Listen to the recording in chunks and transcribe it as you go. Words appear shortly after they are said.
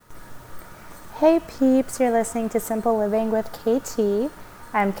Hey peeps, you're listening to Simple Living with KT.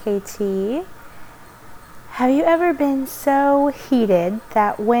 I'm KT. Have you ever been so heated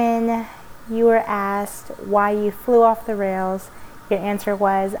that when you were asked why you flew off the rails, your answer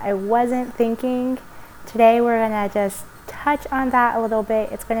was, I wasn't thinking? Today we're going to just touch on that a little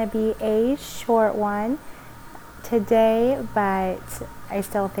bit. It's going to be a short one today, but I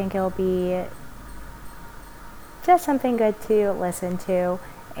still think it'll be just something good to listen to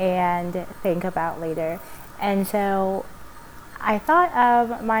and think about later. And so I thought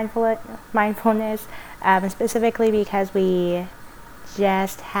of mindfulness specifically because we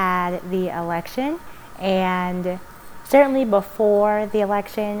just had the election, and certainly before the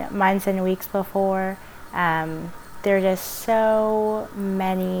election, months and weeks before, there are just so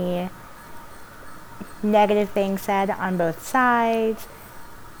many negative things said on both sides.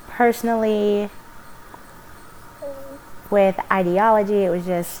 Personally, with ideology, it was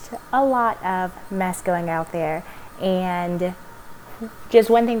just a lot of mess going out there. And just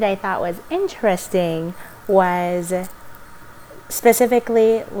one thing that I thought was interesting was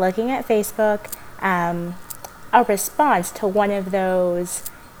specifically looking at Facebook, a response to one of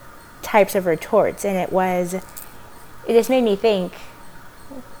those types of retorts. And it just made me think,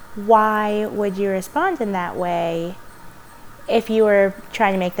 why would you respond in that way if you were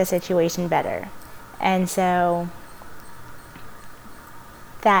trying to make the situation better? And so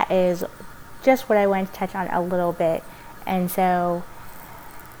that is just what I wanted to touch on a little bit. And so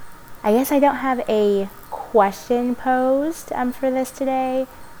I guess I don't have a question posed for this today,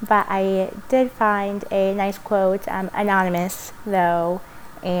 but I did find a nice quote, anonymous though,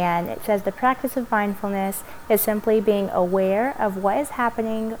 and it says, the practice of mindfulness is simply being aware of what is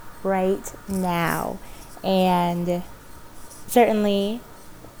happening right now. And certainly,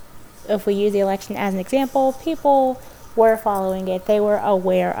 if we use the election as an example, people were following it. They were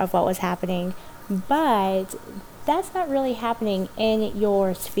aware of what was happening, but that's not really happening in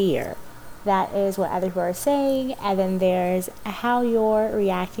your sphere. That is what other people are saying, and then there's how you're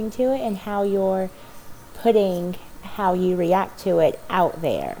reacting to it and how you're putting how you react to it out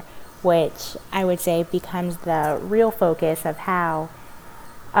there, which I would say becomes the real focus of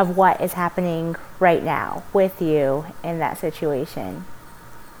what is happening right now with you in that situation.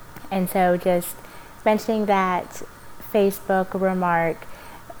 And so just mentioning that Facebook remark,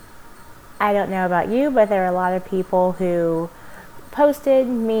 I don't know about you, but there are a lot of people who posted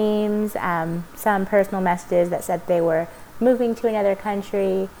memes, some personal messages that said they were moving to another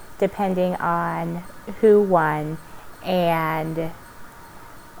country depending on who won,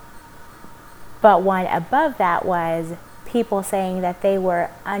 but one above that was people saying that they were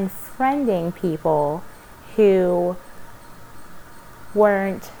unfriending people who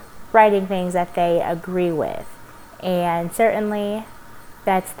weren't writing things that they agree with. And certainly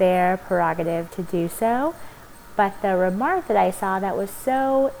that's their prerogative to do so. But the remark that I saw that was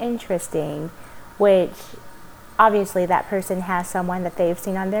so interesting, which obviously that person has someone that they've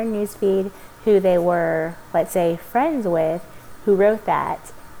seen on their newsfeed who they were, let's say, friends with, who wrote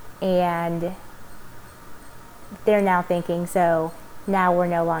that, and they're now thinking, so now we're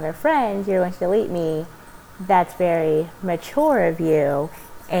no longer friends, you're going to delete me. That's very mature of you.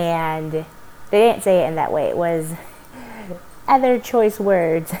 And they didn't say it in that way. It was other choice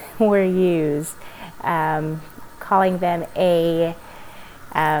words were used, calling them a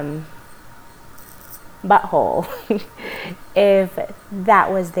butthole if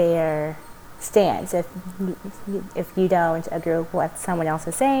that was their stance. If you don't agree with what someone else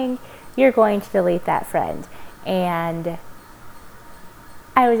is saying, you're going to delete that friend. And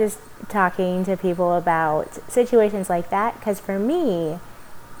I was just talking to people about situations like that, because for me,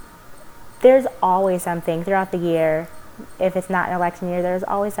 there's always something throughout the year. If it's not an election year, there's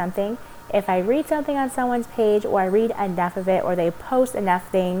always something. If I read something on someone's page, or I read enough of it, or they post enough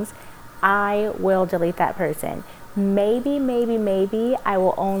things, I will delete that person. Maybe I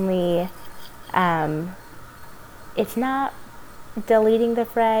will only, it's not deleting the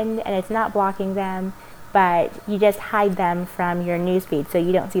friend and it's not blocking them, but you just hide them from your newsfeed so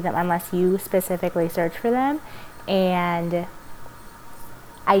you don't see them unless you specifically search for them. And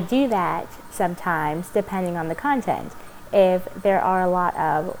I do that sometimes depending on the content. If there are a lot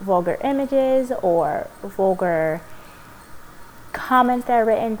of vulgar images or vulgar comments that are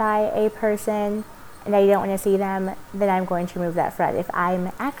written by a person and I don't want to see them, then I'm going to remove that friend. If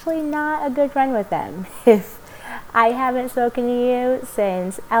I'm actually not a good friend with them, if I haven't spoken to you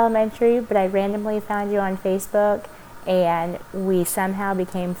since elementary, but I randomly found you on Facebook and we somehow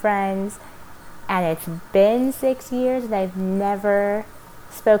became friends, and it's been 6 years and I've never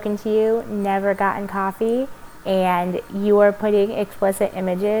spoken to you, never gotten coffee, and you are putting explicit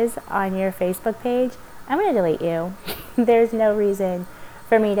images on your Facebook page, I'm going to delete you. There's no reason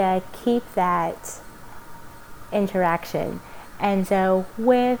for me to keep that interaction. And so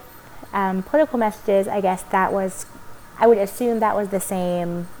with political messages, I guess I would assume that was the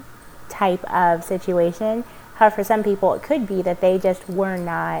same type of situation. However, for some people it could be that they just were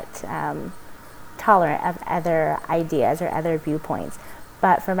not tolerant of other ideas or other viewpoints.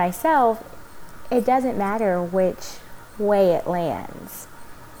 But for myself, it doesn't matter which way it lands.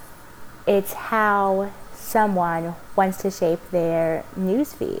 It's how someone wants to shape their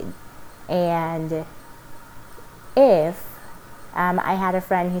newsfeed. And if I had a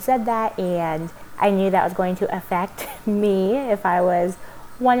friend who said that, and I knew that was going to affect me if I was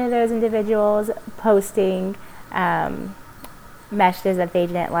one of those individuals posting messages that they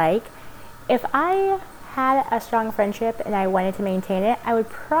didn't like, if I had a strong friendship and I wanted to maintain it, I would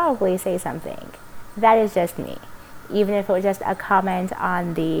probably say something. That is just me. Even if it was just a comment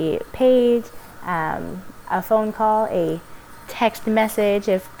on the page, a phone call, a text message,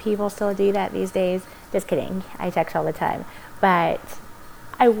 if people still do that these days. Just kidding, I text all the time. But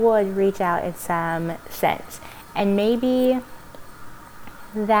I would reach out in some sense. And maybe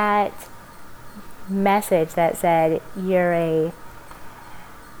that message that said, you're a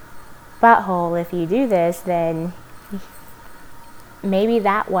butthole if you do this, then maybe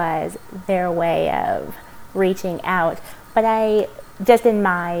that was their way of reaching out. But just in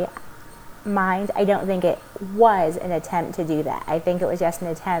my mind, I don't think it was an attempt to do that. I think it was just an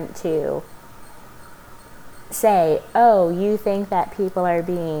attempt to say, oh, you think that people are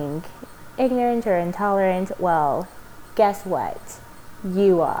being ignorant or intolerant? Well, guess what?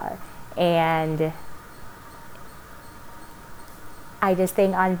 You are. And I just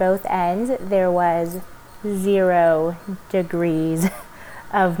think on both ends there was 0 degrees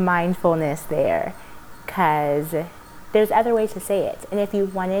of mindfulness there, because there's other ways to say it. And if you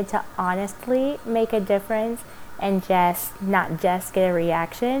wanted to honestly make a difference and not just get a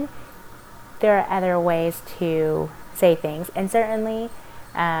reaction, there are other ways to say things. And certainly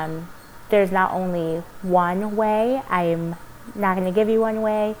there's not only one way. I'm not going to give you one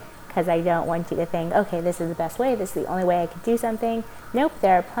way, because I don't want you to think, okay, this is the best way, this is the only way I could do something. Nope,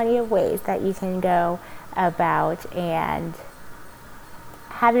 there are plenty of ways that you can go about and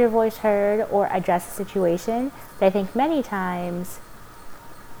have your voice heard or address a situation. But I think many times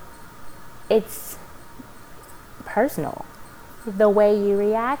it's personal. The way you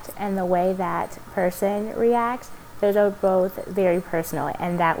react and the way that person reacts, those are both very personal,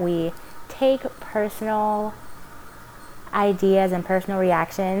 and that we take personal ideas and personal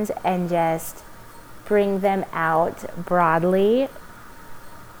reactions and just bring them out broadly,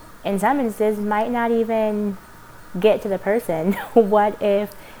 in some instances might not even get to the person. What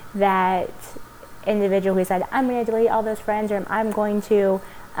if that individual who said, I'm going to delete all those friends, or I'm going to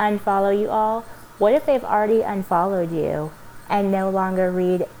unfollow you all, what if they've already unfollowed you and no longer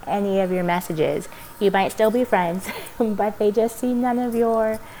read any of your messages? You might still be friends, but they just see none of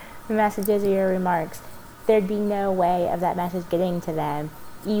your messages or your remarks. There'd be no way of that message getting to them,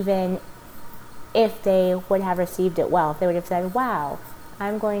 even if they would have received it well. If they would have said, wow,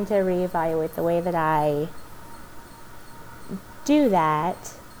 I'm going to reevaluate the way that I do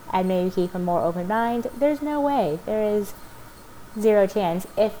that and maybe keep a more open mind. There's no way. There is 0 chance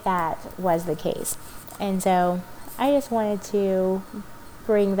if that was the case. And so I just wanted to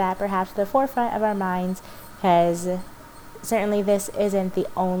bring that perhaps to the forefront of our minds, because certainly this isn't the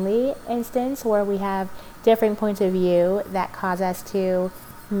only instance where we have differing points of view that cause us to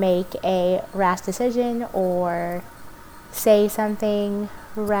make a rash decision or say something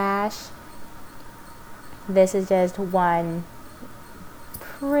rash. This is just one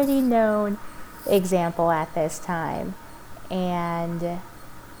pretty known example at this time. And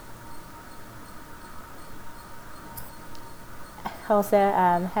also,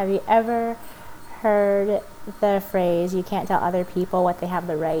 have you ever heard the phrase, you can't tell other people what they have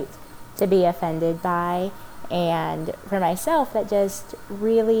the right to be offended by? And for myself, that just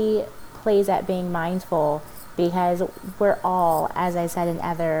really plays at being mindful, because we're all, as I said in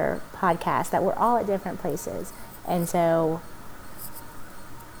other podcasts, that we're all at different places. And so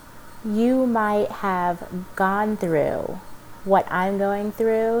you might have gone through what I'm going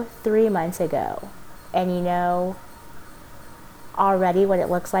through 3 months ago, and you know already what it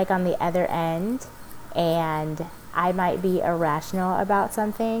looks like on the other end, and I might be irrational about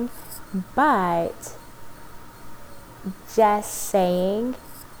something, but just saying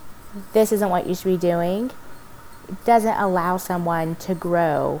this isn't what you should be doing doesn't allow someone to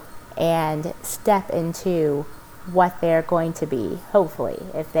grow and step into what they're going to be, hopefully,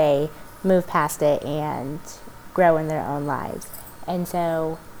 if they move past it and grow in their own lives. And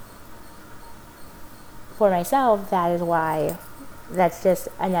so for myself, that's just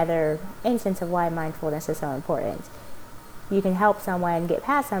another instance of why mindfulness is so important. You can help someone get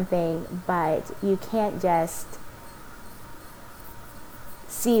past something, but you can't just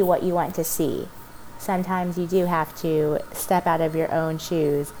see what you want to see. Sometimes you do have to step out of your own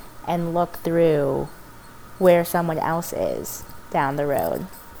shoes and look through where someone else is down the road.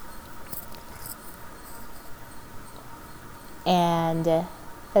 And that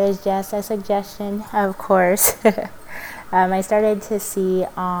is just a suggestion, of course. I started to see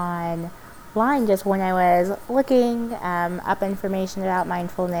online just when I was looking up information about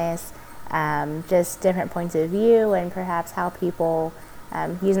mindfulness, just different points of view and perhaps how people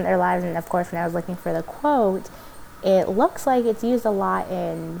use it in their lives. And of course, when I was looking for the quote, it looks like it's used a lot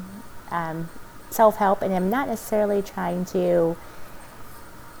in self-help, and I'm not necessarily trying to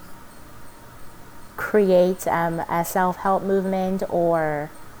create a self-help movement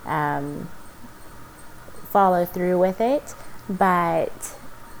or follow through with it, but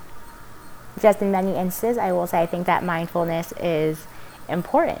just in many instances, I will say I think that mindfulness is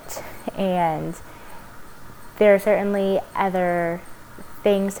important, and there are certainly other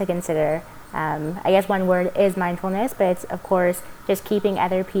things to consider. I guess one word is mindfulness, but it's of course just keeping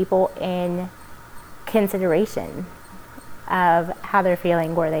other people in consideration of how they're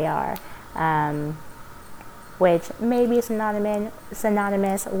feeling, where they are, which may be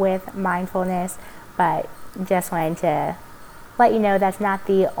synonymous with mindfulness, but just wanted to let you know that's not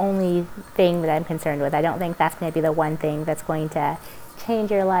the only thing that I'm concerned with. I don't think that's going to be the one thing that's going to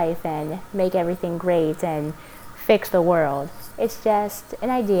change your life and make everything great and fix the world. It's just an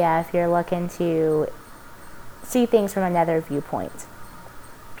idea if you're looking to see things from another viewpoint.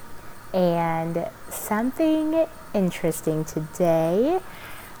 And something interesting today,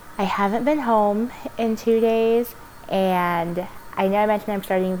 I haven't been home in 2 days, and I know I mentioned I'm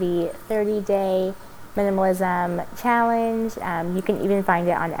starting the 30-day minimalism challenge. You can even find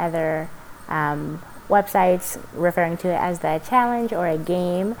it on other websites referring to it as the challenge or a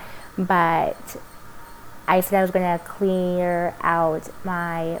game, but I said I was going to clear out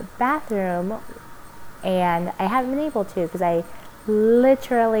my bathroom, and I haven't been able to because I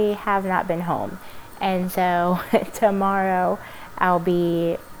literally have not been home. And so tomorrow I'll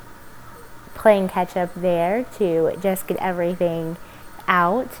be playing catch up there to just get everything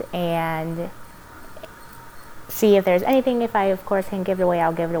out and see if there's anything. If I of course can give it away,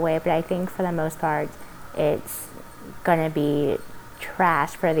 I'll give it away, but I think for the most part it's gonna be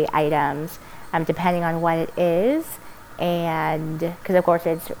trash for the items, depending on what it is. And because of course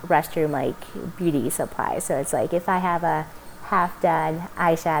it's restroom like beauty supplies, so it's like if I have a half done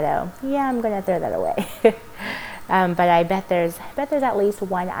eyeshadow, yeah, I'm gonna throw that away. But I bet there's at least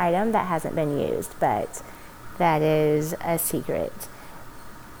one item that hasn't been used, but that is a secret.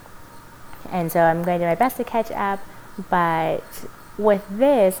 And so I'm going to do my best to catch up. But with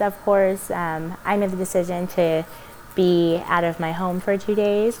this, of course, I made the decision to be out of my home for 2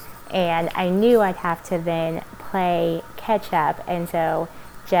 days, and I knew I'd have to then play catch up. And so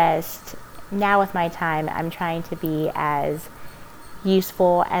just now with my time, I'm trying to be as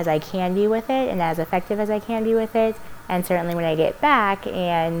useful as I can be with it and as effective as I can be with it. And certainly when I get back,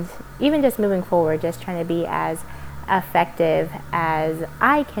 and even just moving forward, just trying to be as effective as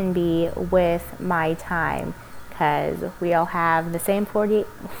I can be with my time, because we all have the same 28,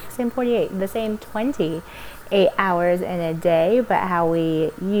 the same 28 hours in a day, but how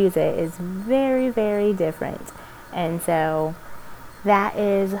we use it is very, very different. And so that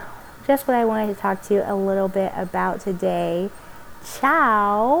is just what I wanted to talk to you a little bit about today.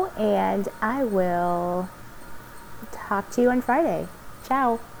 Ciao, and I will talk to you on Friday.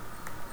 Ciao.